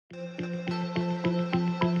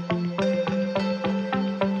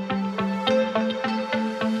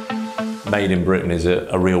Made in Britain is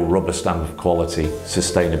a real rubber stamp of quality,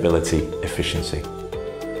 sustainability, efficiency.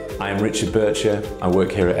 I am Richard Burcher. I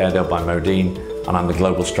work here at Airedale by Modine, and I'm the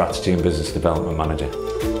Global Strategy and Business Development Manager.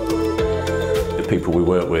 The people we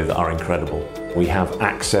work with are incredible. We have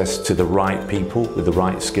access to the right people with the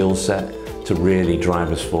right skill set to really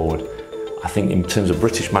drive us forward. I think in terms of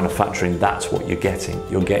British manufacturing, that's what you're getting.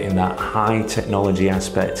 You're getting that high technology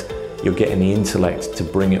aspect. You're getting the intellect to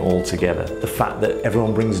bring it all together. The fact that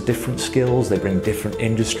everyone brings different skills, they bring different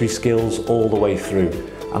industry skills all the way through,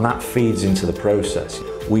 and that feeds into the process.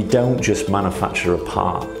 We don't just manufacture a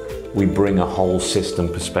part, we bring a whole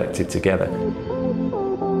system perspective together.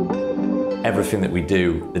 Everything that we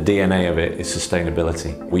do, the DNA of it is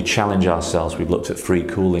sustainability. We challenge ourselves. We've looked at free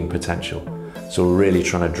cooling potential. So we're really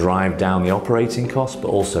trying to drive down the operating costs, but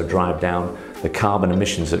also drive down the carbon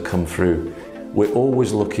emissions that come through. We're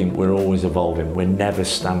always looking, we're always evolving. We're never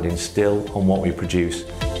standing still on what we produce.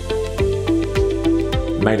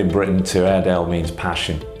 Made in Britain to Airedale means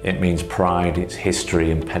passion. It means pride, it's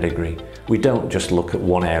history and pedigree. We don't just look at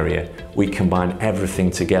one area. We combine everything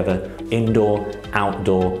together, indoor,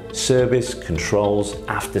 outdoor, service, controls,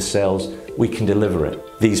 after sales. We can deliver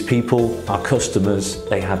it. These people, our customers,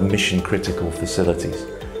 they have mission critical facilities.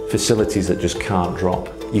 Facilities that just can't drop.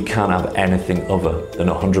 You can't have anything other than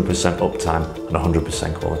 100% uptime and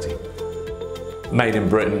 100% quality. Made in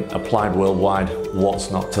Britain, applied worldwide,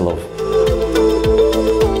 what's not to love?